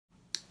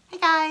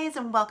guys,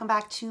 and welcome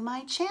back to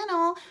my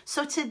channel.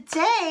 So today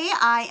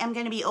I am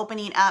going to be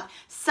opening up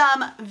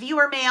some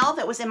viewer mail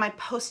that was in my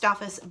post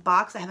office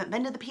box. I haven't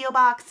been to the P.O.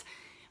 box.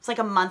 It's like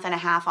a month and a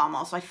half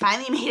almost. So I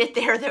finally made it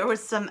there. There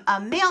was some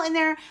mail in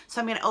there.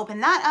 So I'm going to open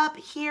that up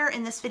here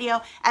in this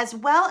video, as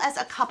well as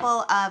a couple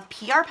of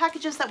PR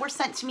packages that were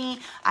sent to me.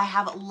 I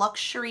have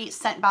luxury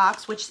scent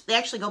box, which they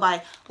actually go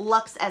by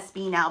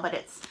LUXSB now, but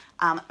it's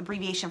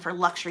abbreviation for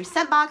luxury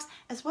scent box,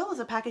 as well as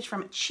a package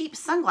from Cheap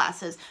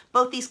Sunglasses.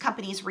 Both these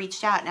companies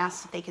reached out and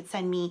asked if they could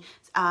send me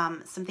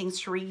some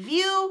things to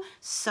review.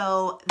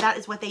 So that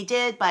is what they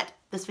did, but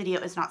this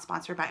video is not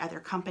sponsored by either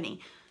company.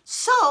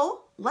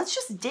 So let's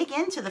just dig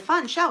into the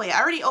fun, shall we?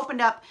 I already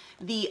opened up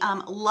the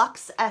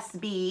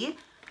LUXSB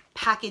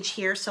package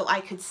here so I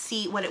could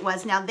see what it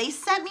was. Now they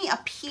sent me a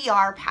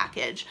PR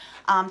package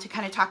to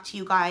kind of talk to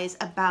you guys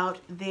about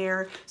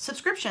their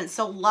subscription.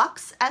 So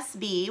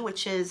LUXSB,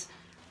 which is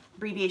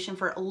abbreviation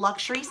for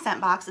luxury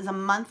scent box, is a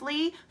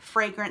monthly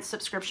fragrance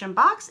subscription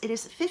box. It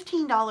is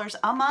 $15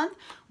 a month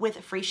with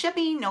free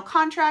shipping, no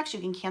contracts, you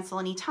can cancel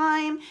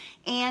anytime,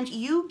 and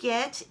you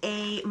get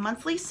a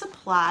monthly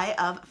supply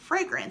of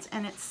fragrance.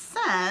 And it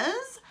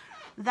says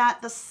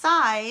that the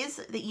size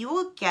that you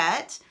will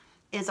get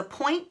is a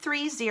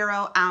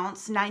 0.30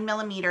 ounce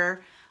 9mm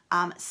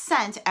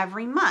scent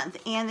every month.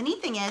 And the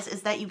neat thing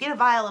is that you get a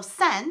vial of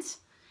scent,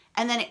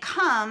 and then it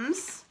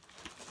comes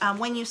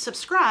when you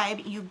subscribe,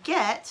 you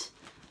get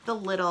the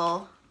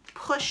little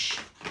push,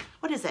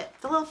 what is it?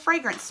 The little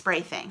fragrance spray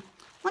thing.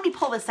 Let me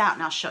pull this out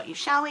and I'll show you,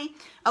 shall we?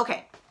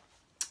 Okay,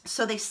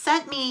 so they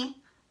sent me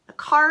a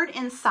card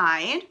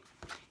inside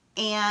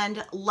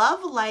and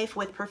Love Life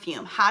with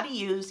Perfume, how to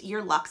use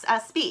your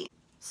LUXSB.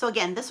 So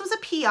again, this was a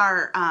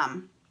PR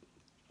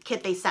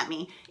kit they sent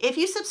me. If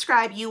you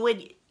subscribe,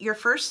 your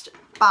first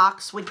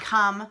box would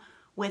come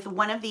with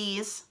one of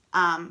these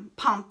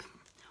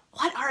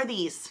what are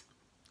these?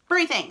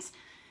 Three things.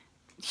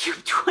 You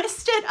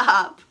twist it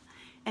up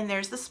and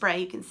there's the spray,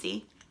 you can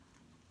see.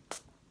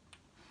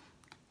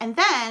 And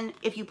then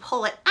if you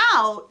pull it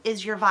out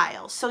is your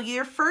vial. So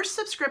your first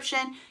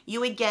subscription, you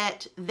would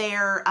get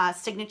their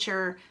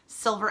signature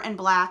silver and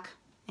black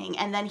thing.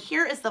 And then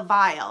here is the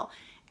vial.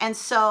 And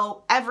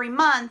so every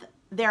month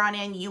there on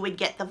in, you would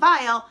get the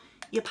vial,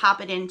 you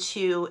pop it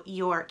into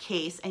your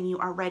case and you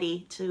are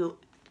ready to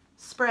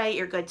spray,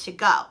 you're good to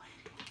go.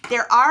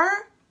 There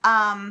are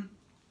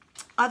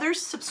other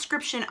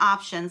subscription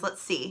options.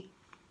 Let's see.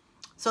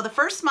 So the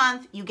first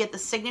month you get the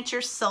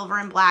signature silver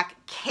and black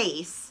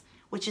case,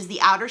 which is the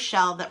outer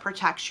shell that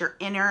protects your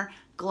inner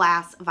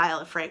glass vial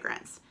of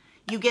fragrance.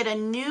 You get a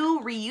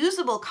new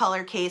reusable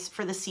color case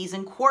for the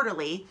season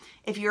quarterly.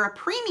 If you're a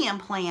premium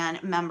plan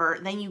member,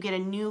 then you get a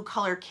new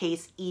color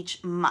case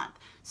each month.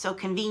 So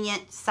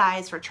convenient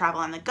size for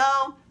travel on the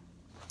go.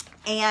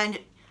 And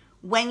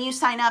when you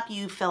sign up,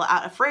 you fill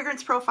out a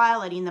fragrance profile,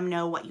 letting them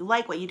know what you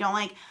like, what you don't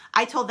like.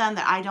 I told them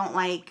that I don't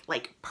like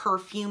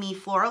perfumey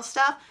floral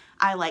stuff.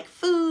 I like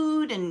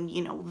food and,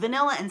 you know,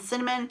 vanilla and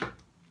cinnamon.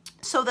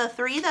 So the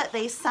three that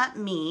they sent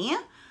me,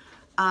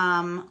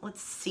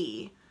 let's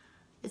see.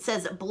 It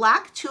says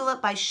Black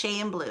Tulip by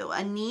Shea & Blue,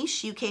 a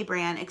niche UK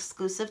brand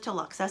exclusive to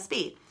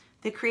LUXSB.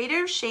 The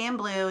creator of Shea &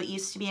 Blue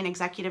used to be an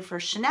executive for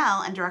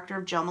Chanel and director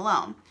of Jo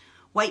Malone.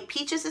 White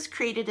Peaches is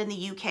created in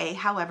the UK,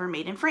 however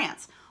made in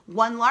France.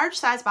 One large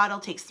size bottle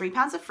takes 3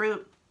 pounds of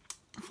fruit,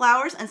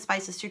 flowers, and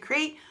spices to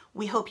create.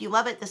 We hope you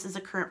love it. This is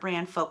a current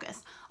brand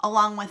focus,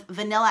 along with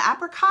Vanilla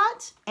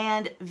Apricot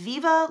and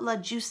Viva La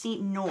Juicy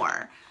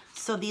Noir.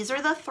 So these are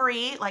the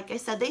three, like I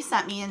said, they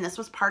sent me, and this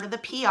was part of the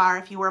PR.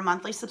 If you were a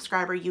monthly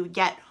subscriber, you would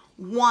get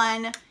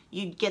one.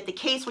 You'd get the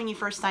case when you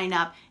first sign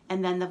up,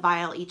 and then the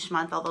vial each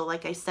month. Although,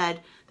 like I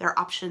said, there are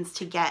options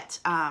to get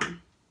a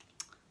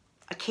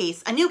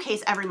new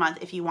case every month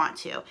if you want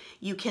to.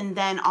 You can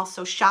then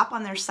also shop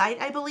on their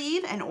site, I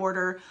believe, and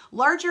order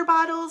larger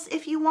bottles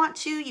if you want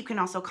to. You can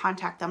also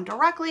contact them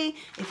directly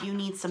if you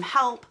need some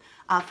help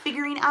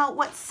figuring out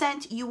what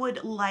scent you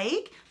would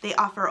like. They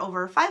offer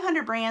over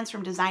 500 brands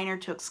from designer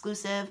to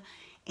exclusive,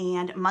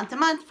 and month to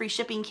month, free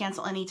shipping,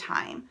 cancel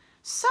anytime.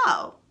 So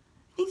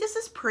I think this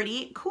is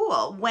pretty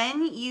cool.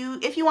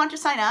 If you want to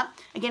sign up,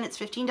 again, it's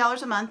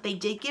 $15 a month. They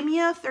did give me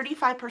a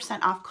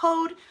 35% off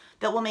code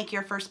that will make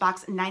your first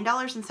box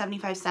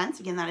 $9.75.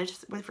 Again, that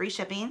is with free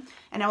shipping.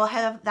 And I will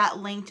have that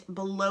linked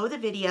below the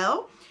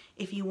video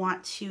if you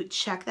want to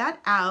check that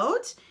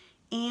out.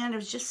 And I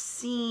was just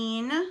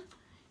seeing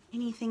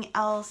anything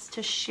else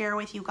to share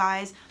with you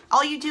guys.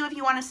 All you do if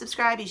you want to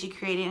subscribe is you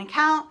create an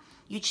account,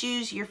 you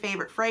choose your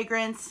favorite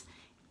fragrance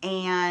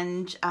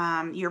and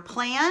your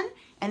plan,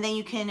 and then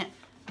you can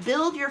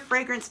build your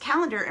fragrance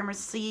calendar and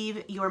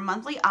receive your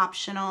monthly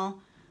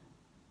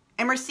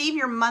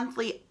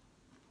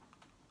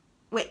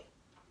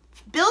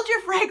build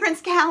your fragrance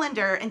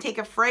calendar and take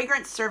a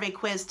fragrance survey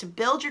quiz to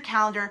build your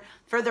calendar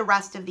for the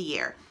rest of the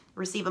year.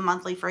 Receive a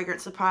monthly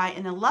fragrance supply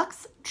in a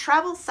Luxe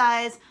travel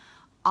size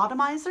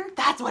atomizer.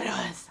 That's what it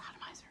was,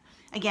 atomizer.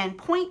 Again,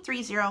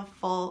 0.30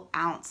 full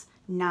ounce,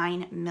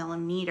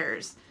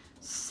 9mm.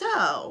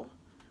 So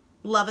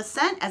Love a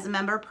scent. As a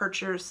member,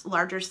 purchase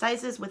larger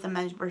sizes with a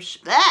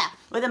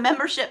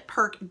membership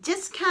perk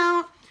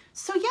discount.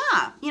 So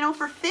yeah, you know,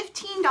 for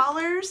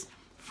 $15,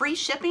 free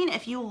shipping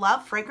if you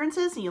love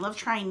fragrances and you love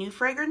trying new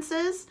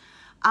fragrances.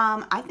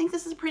 I think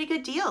this is a pretty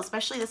good deal,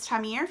 especially this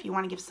time of year if you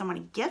want to give someone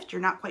a gift,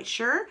 you're not quite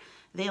sure.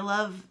 They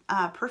love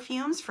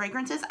perfumes,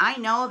 fragrances. I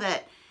know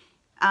that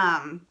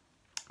I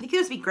think it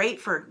would be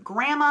great for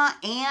grandma,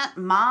 aunt,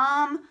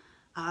 mom,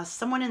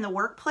 someone in the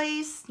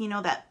workplace, you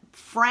know, that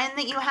friend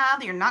that you have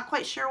that you're not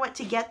quite sure what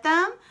to get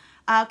them.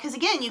 Because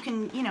again, you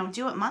can, you know,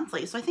 do it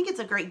monthly. So I think it's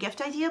a great gift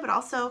idea, but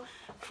also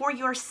for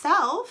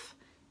yourself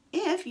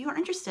if you are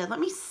interested. Let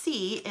me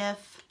see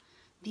if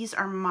these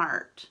are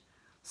marked.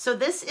 So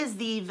this is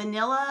the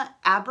Vanilla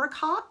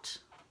Apricot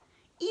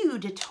Eau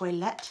de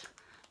Toilette.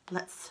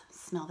 Let's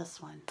smell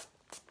this one.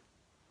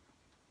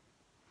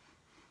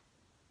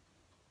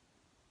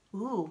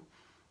 Ooh.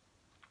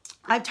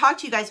 I've talked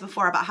to you guys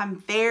before about how I'm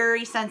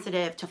very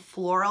sensitive to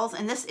florals,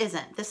 and this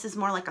isn't. This is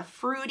more like a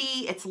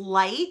fruity, it's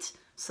light.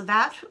 So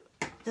that's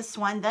this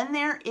one. Then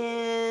there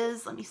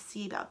is, let me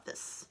see about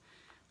this.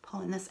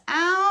 Pulling this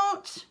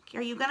out.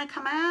 Are you gonna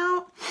come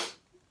out?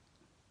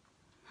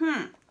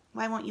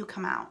 Why won't you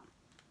come out?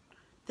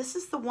 This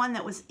is the one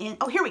that was in,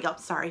 oh, here we go,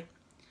 sorry.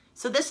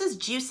 So this is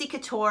Juicy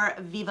Couture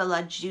Viva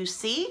La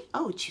Juicy.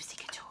 Oh, Juicy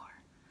Couture.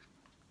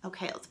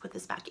 Okay, let's put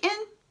this back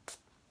in.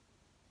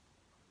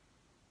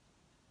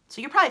 So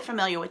you're probably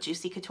familiar with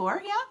Juicy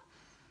Couture, yeah?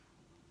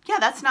 Yeah,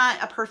 that's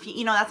not a perfume,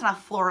 you know, that's not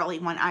a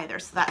florally one either,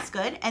 so that's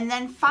good. And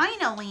then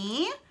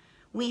finally,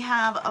 we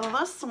have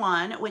this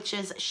one, which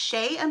is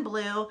Shea and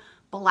Blue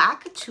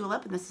Black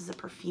Tulip, and this is a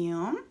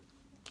perfume.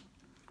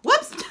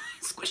 Whoops,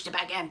 squished it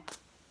back in.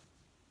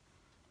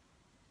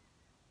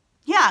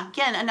 Yeah,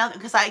 again, another,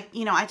 because I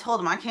told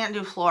them I can't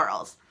do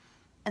florals.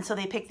 And so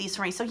they picked these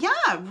for me. So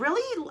yeah,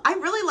 really, I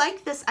really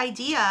like this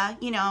idea,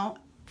 you know,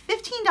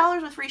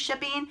 $15 with free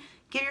shipping.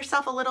 Give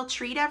yourself a little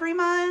treat every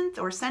month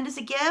or send as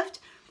a gift.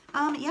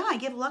 Yeah, I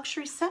give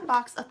Luxury Scent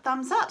Box a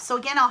thumbs up. So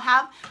again, I'll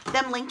have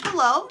them linked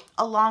below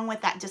along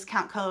with that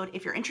discount code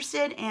if you're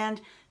interested.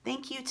 And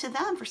thank you to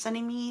them for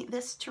sending me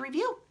this to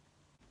review.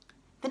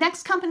 The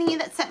next company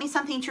that sent me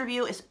something to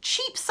review is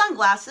Cheap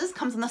Sunglasses.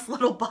 Comes in this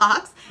little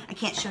box. I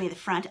can't show you the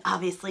front,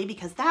 obviously,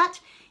 because that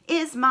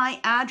is my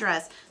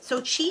address.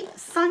 So Cheap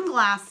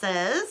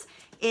Sunglasses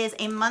is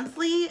a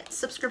monthly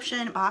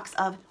subscription box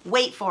of,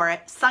 wait for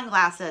it,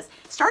 sunglasses.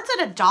 Starts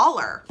at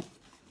 $1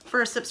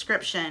 for a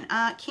subscription.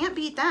 Can't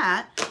beat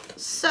that.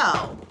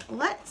 So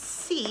let's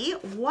see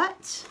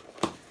what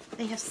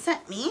they have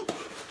sent me.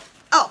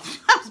 Oh,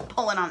 I was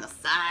pulling on the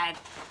side.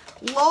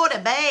 Lordy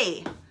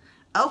Bay.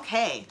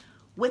 Okay.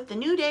 With the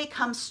new day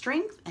comes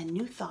strength and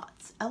new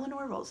thoughts.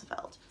 Eleanor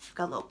Roosevelt. I've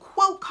got a little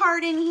quote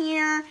card in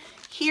here.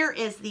 Here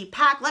is the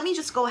pack. Let me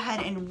just go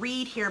ahead and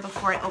read here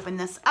before I open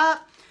this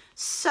up.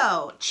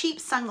 So, Cheap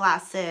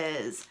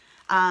Sunglasses.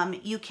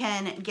 You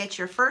can get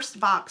your first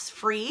box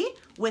free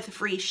with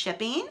free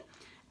shipping.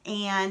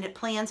 And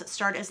plans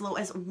start as low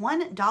as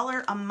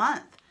 $1 a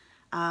month.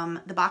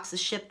 The box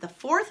is shipped the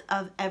 4th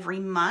of every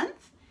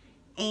month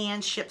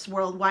and ships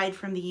worldwide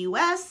from the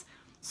US.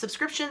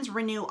 Subscriptions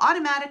renew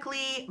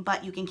automatically,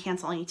 but you can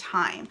cancel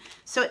anytime.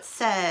 So it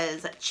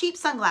says Cheap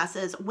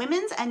Sunglasses,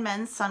 women's and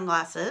men's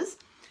sunglasses.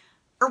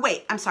 Or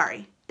wait, I'm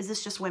sorry. Is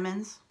this just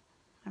women's?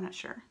 I'm not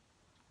sure.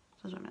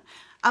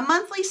 A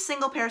monthly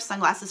single pair of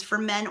sunglasses for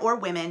men or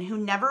women who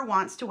never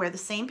wants to wear the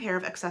same pair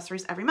of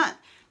accessories every month.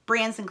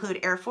 Brands include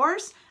Air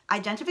Force,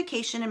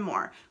 Identification, and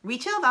more.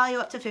 Retail value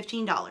up to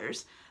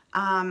 $15.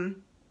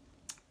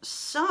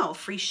 So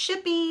free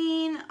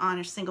shipping on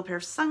a single pair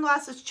of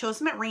sunglasses,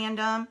 chosen at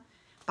random.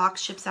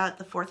 Box ships out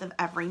the 4th of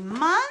every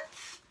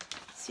month.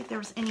 Let's see if there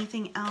was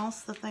anything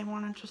else that they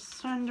wanted to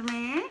send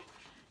me. I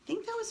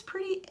think that was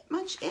pretty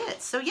much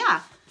it. So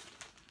yeah,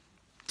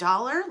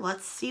 $1.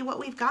 Let's see what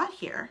we've got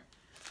here.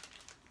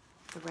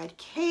 The red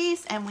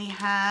case, and we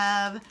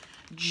have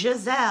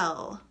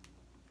Giselle.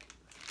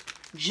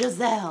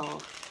 Giselle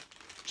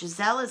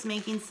is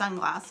making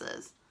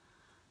sunglasses.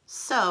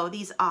 So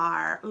these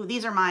are, ooh,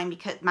 these are mine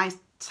because my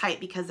type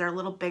because they're a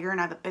little bigger and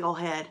I have a big old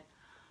head.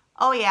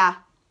 Oh yeah.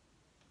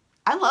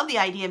 I love the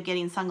idea of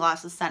getting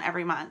sunglasses sent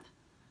every month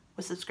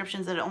with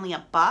subscriptions at only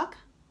 $1.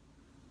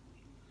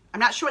 I'm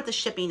not sure what the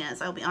shipping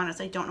is. I'll be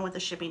honest. I don't know what the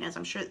shipping is.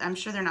 I'm sure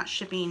they're not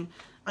shipping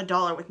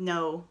 $1 with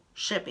no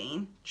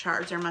shipping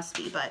charge. There must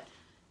be, but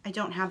I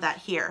don't have that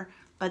here.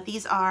 But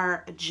these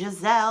are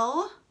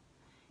Giselle,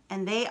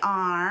 and they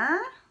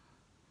are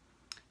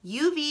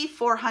UV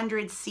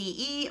 400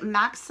 CE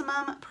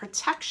maximum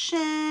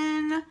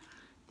protection.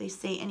 They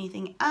say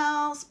anything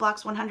else.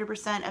 Blocks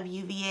 100% of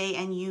UVA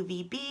and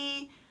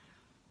UVB.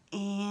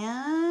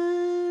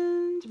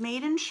 And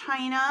made in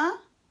China.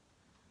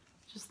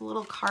 Just a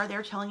little card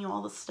there telling you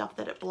all the stuff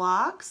that it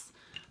blocks.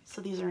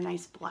 So these are a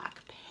nice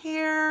black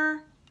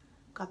pair.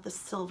 Got the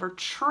silver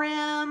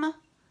trim.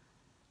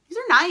 These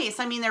are nice.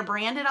 I mean, they're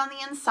branded on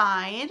the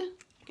inside.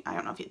 I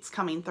don't know if it's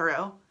coming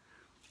through,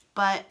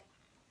 but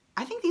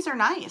I think these are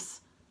nice.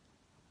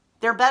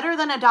 They're better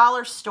than a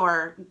dollar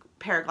store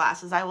pair of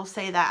glasses. I will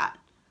say that.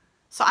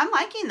 So I'm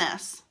liking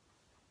this.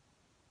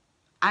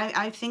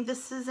 I think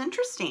this is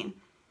interesting.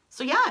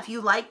 So yeah, if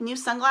you like new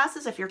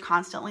sunglasses, if you're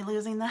constantly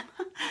losing them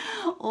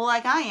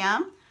like I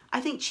am, I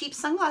think cheap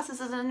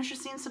sunglasses is an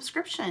interesting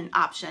subscription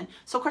option.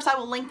 So of course I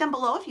will link them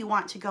below if you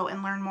want to go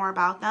and learn more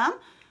about them.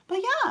 But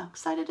yeah,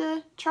 excited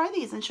to try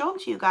these and show them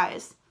to you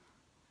guys.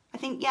 I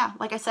think, yeah,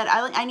 like I said,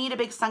 I need a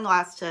big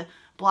sunglass to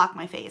block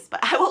my face, but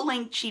I will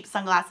link cheap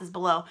sunglasses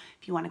below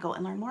if you want to go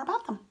and learn more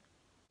about them.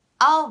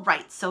 All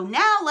right, so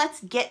now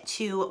let's get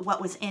to what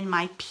was in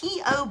my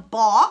P.O.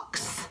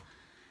 box.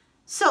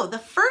 So the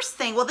first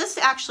thing, well, this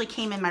actually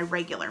came in my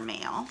regular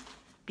mail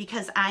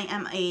because I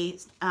am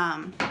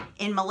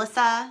in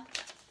Melissa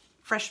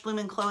Fresh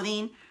Blooming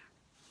Clothing,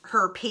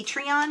 her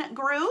Patreon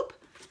group.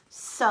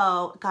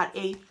 So got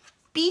a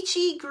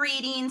beachy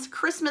greetings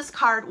Christmas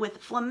card with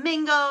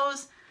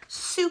flamingos,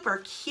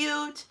 super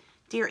cute.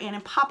 Dear Ann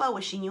and Papa,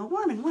 wishing you a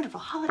warm and wonderful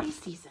holiday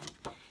season.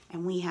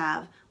 And we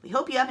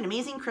hope you have an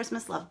amazing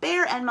Christmas. Love,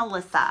 Bear and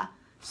Melissa.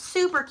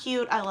 Super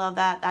cute. I love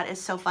that. That is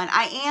so fun.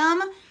 I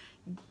am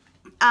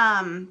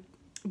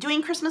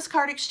doing Christmas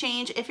card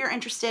exchange. If you're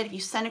interested, if you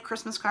send a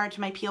Christmas card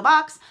to my P.O.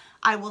 box,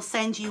 I will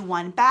send you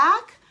one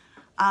back.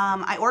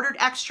 I ordered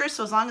extra,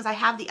 so as long as I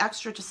have the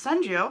extra to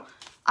send you,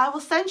 I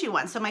will send you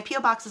one. So my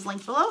P.O. box is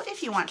linked below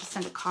if you want to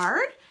send a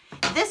card.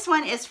 This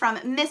one is from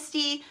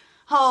Misty.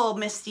 Oh,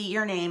 Misty,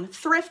 your name.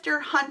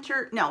 Thrifter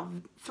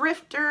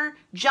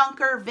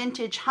Junker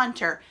Vintage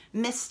Hunter.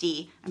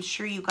 Misty. I'm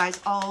sure you guys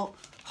all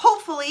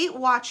hopefully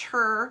watch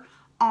her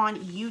on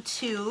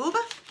YouTube.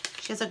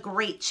 She has a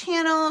great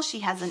channel.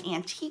 She has an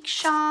antique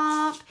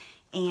shop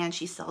and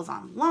she sells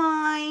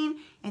online.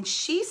 And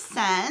she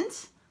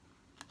sent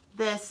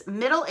this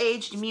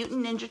middle-aged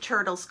Mutant Ninja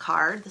Turtles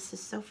card. This is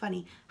so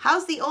funny.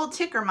 How's the old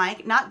ticker,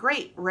 Mike? Not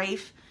great,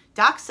 Rafe.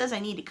 Doc says I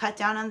need to cut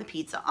down on the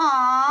pizza.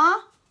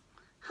 Aww.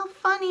 How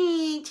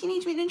funny.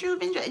 Teenage Mutant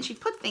Ninja. And she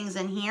put things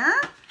in here.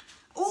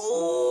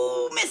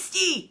 Oh,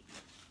 Misty.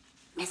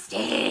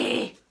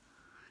 Misty.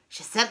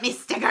 She sent me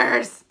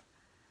stickers.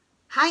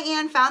 Hi,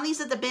 Ann. Found these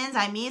at the bins.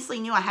 I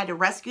immediately knew I had to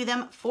rescue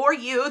them for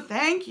you.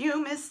 Thank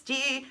you,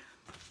 Misty.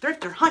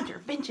 Thrifter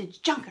Hunter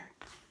Vintage Junker.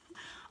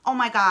 Oh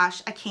my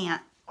gosh. I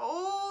can't.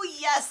 Oh,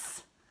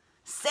 yes.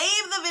 Save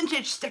the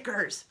vintage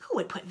stickers. Who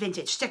would put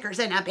vintage stickers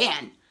in a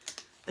bin?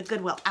 The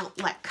Goodwill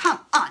outlet. Come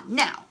on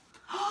now.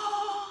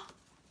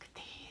 Look at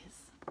these.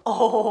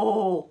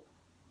 Oh,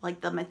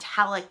 like the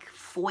metallic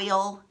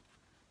foil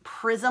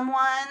prism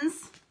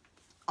ones.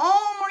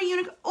 Oh, more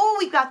unique. Oh,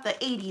 we've got the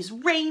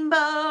 80s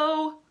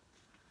rainbow.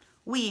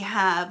 We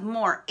have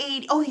more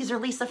 80. Oh, these are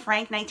Lisa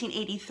Frank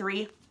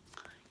 1983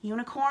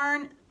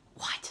 unicorn.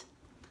 What?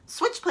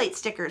 Switch plate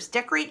stickers.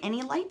 Decorate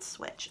any light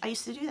switch. I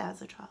used to do that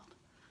as a child.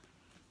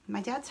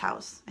 My dad's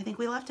house. I think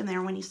we left him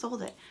there when he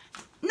sold it.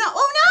 No,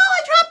 oh no,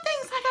 I dropped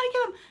things. I gotta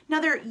get them.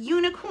 Another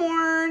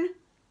unicorn.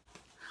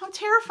 How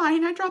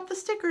terrifying. I dropped the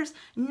stickers.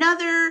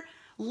 Another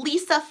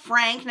Lisa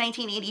Frank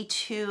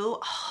 1982.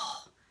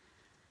 Oh,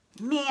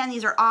 man,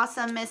 these are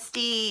awesome,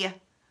 Misty.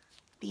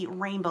 The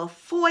rainbow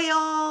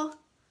foil.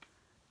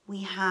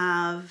 We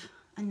have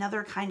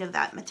another kind of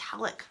that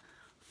metallic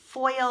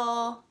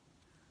foil.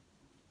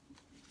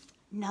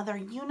 Another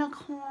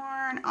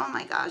unicorn. Oh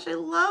my gosh, I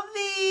love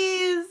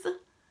these.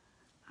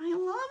 I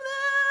love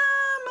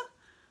them.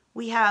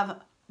 We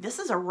have, this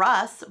is a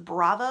Russ,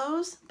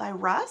 Bravos by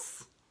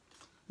Russ.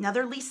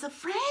 Another Lisa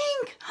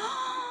Frank.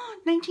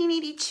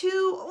 1982.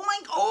 Oh my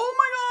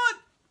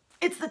God.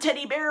 It's the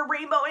teddy bear,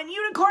 rainbow, and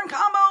unicorn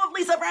combo of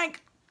Lisa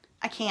Frank.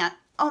 I can't.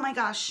 Oh my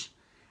gosh.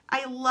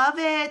 I love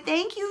it.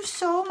 Thank you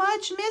so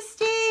much,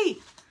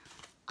 Misty.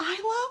 I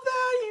love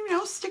that. You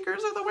know,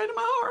 stickers are the way to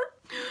my heart.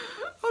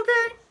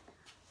 Okay.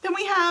 Then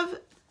we have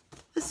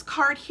this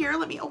card here.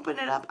 Let me open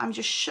it up. I'm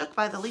just shook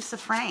by the Lisa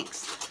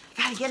Franks.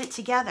 Gotta get it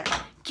together.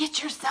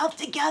 Get yourself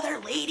together,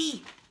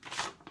 lady.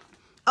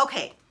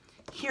 Okay.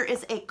 Here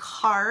is a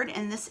card,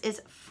 and this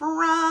is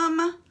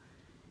from,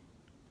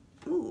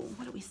 ooh,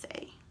 what do we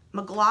say?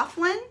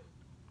 McLaughlin.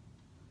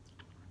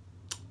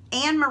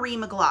 Anne Marie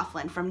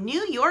McLaughlin from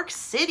New York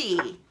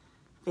City.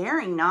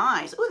 Very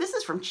nice. Oh, this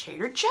is from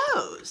Trader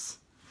Joe's.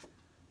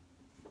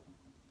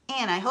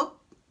 And I hope,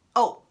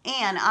 oh,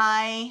 Anne,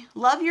 I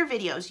love your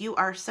videos. You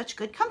are such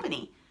good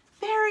company.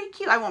 Very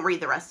cute. I won't read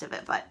the rest of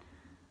it, but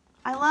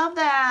I love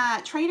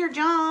that. Trader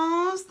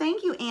Joe's.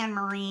 Thank you, Anne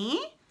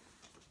Marie.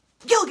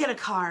 You'll get a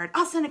card.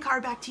 I'll send a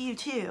card back to you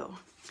too.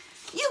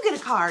 You get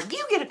a card.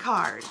 You get a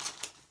card.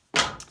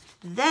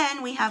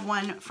 Then we have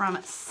one from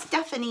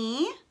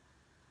Stephanie.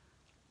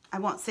 I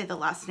won't say the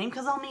last name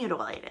because I'll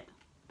mutilate it.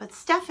 But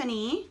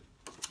Stephanie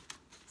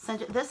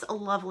sent this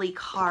lovely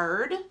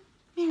card.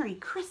 Merry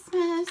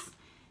Christmas.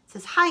 It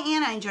says, hi,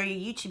 Anna. I enjoy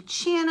your YouTube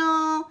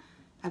channel.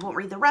 I won't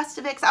read the rest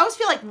of it because I always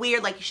feel like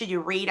weird, like should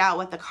you read out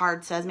what the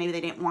card says? Maybe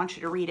they didn't want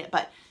you to read it,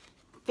 but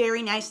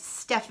very nice,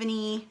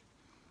 Stephanie.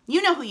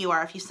 You know who you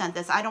are if you sent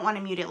this. I don't want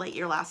to mutilate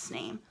your last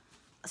name,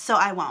 so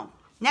I won't.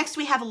 Next,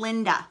 we have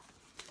Linda.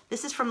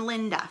 This is from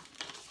Linda.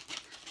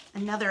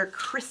 Another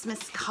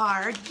Christmas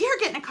card. You're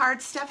getting a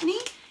card, Stephanie,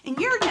 and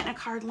you're getting a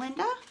card,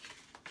 Linda.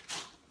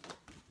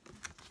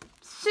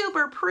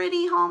 super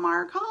pretty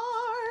Hallmark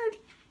card.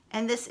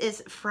 And this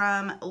is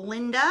from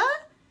Linda.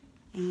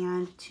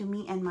 And to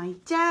me and my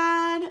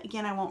dad.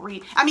 Again, I won't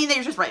read. I mean,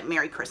 they just write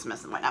Merry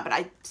Christmas and whatnot, but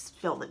I just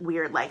feel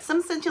weird. Like,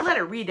 some sent you a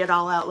letter, read it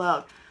all out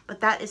loud.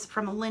 But that is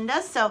from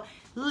Linda. So,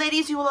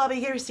 ladies, you will all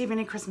be receiving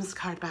a Christmas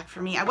card back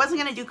from me. I wasn't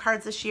going to do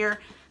cards this year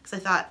because I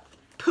thought,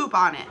 poop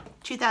on it.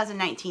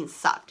 2019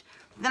 sucked.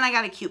 Then I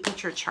got a cute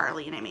picture of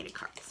Charlie and I made a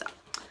card. So,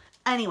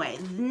 anyway,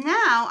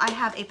 now I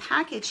have a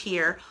package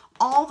here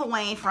all the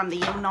way from the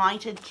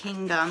United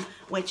Kingdom,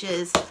 which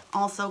is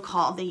also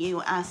called the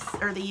US,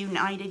 or the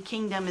United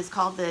Kingdom is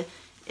called the,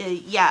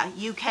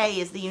 UK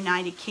is the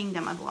United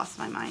Kingdom. I've lost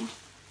my mind.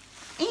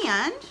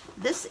 And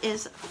this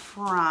is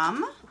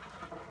from,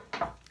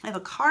 I have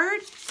a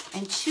card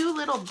and 2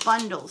 little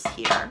bundles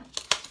here.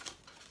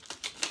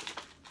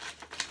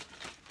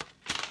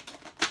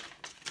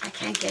 I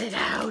can't get it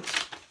out.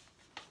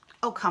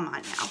 Oh, come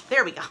on now.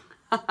 There we go.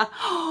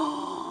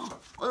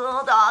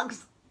 Little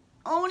dogs.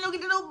 Oh, look at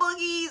the little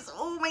buggies.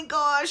 Oh my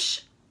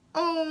gosh.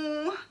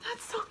 Oh,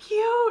 that's so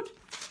cute.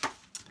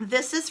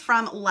 This is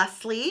from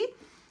Leslie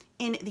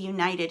in the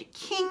United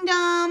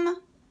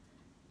Kingdom.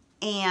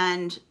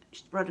 And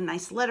she wrote a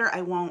nice letter.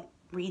 I won't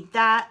read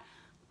that.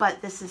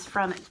 But this is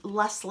from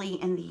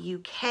Leslie in the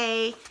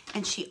UK.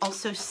 And she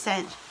also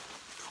sent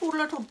 2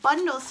 little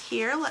bundles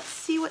here. Let's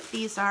see what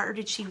these are. Or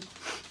did she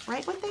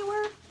write what they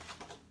were?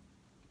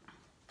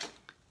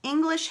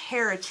 English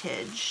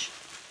Heritage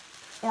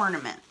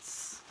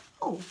ornaments.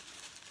 Oh.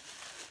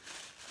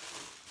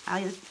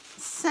 I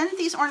send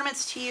these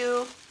ornaments to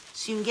you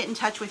so you can get in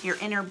touch with your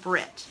inner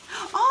Brit.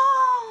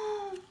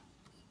 Oh!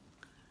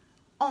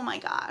 Oh my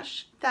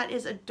gosh. That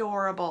is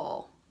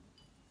adorable.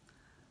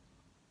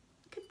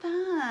 Look at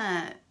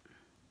that.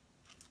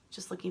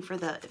 Just looking for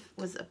the, it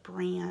was a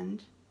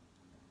brand.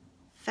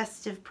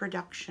 Festive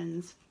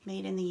Productions,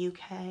 made in the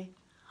UK.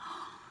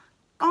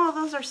 Oh,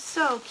 those are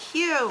so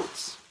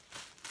cute.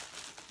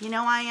 You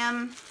know, I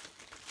am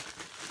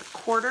a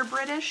quarter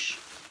British.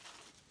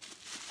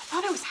 I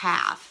thought I was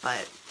half,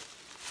 but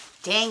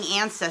dang,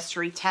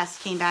 ancestry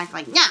test came back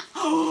like, nah.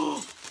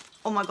 Oh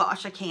my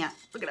gosh, I can't.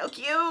 Look at how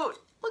cute.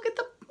 Look at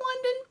the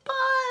London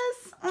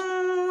bus.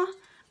 Oh,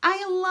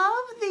 I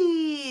love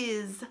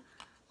these.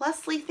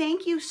 Leslie,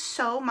 thank you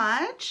so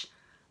much.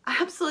 I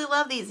absolutely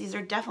love these. These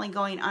are definitely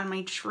going on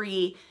my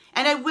tree.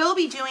 And I will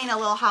be doing a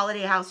little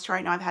holiday house tour.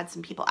 I know I've had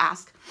some people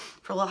ask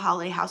for a little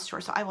holiday house tour,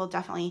 so I will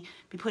definitely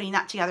be putting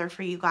that together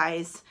for you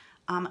guys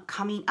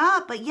coming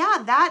up. But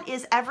yeah, that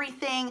is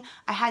everything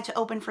I had to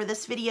open for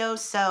this video.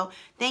 So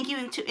thank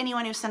you to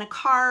anyone who sent a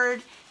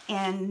card,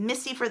 and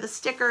Missy for the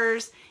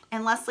stickers,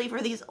 and Leslie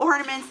for these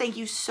ornaments. Thank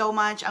you so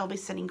much. I'll be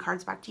sending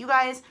cards back to you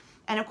guys.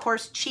 And of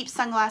course, Cheap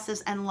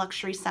Sunglasses and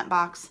Luxury Scent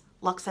Box,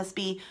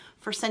 LUXSB,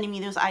 for sending me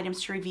those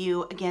items to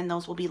review. Again,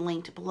 those will be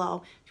linked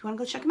below if you want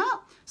to go check them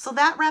out. So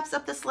that wraps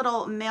up this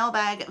little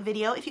mailbag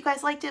video. If you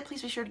guys liked it,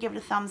 please be sure to give it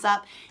a thumbs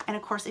up. And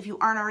of course, if you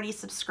aren't already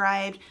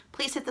subscribed,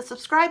 please hit the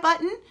subscribe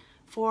button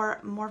for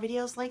more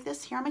videos like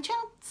this here on my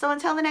channel. So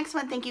until the next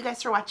one, thank you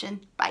guys for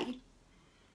watching. Bye.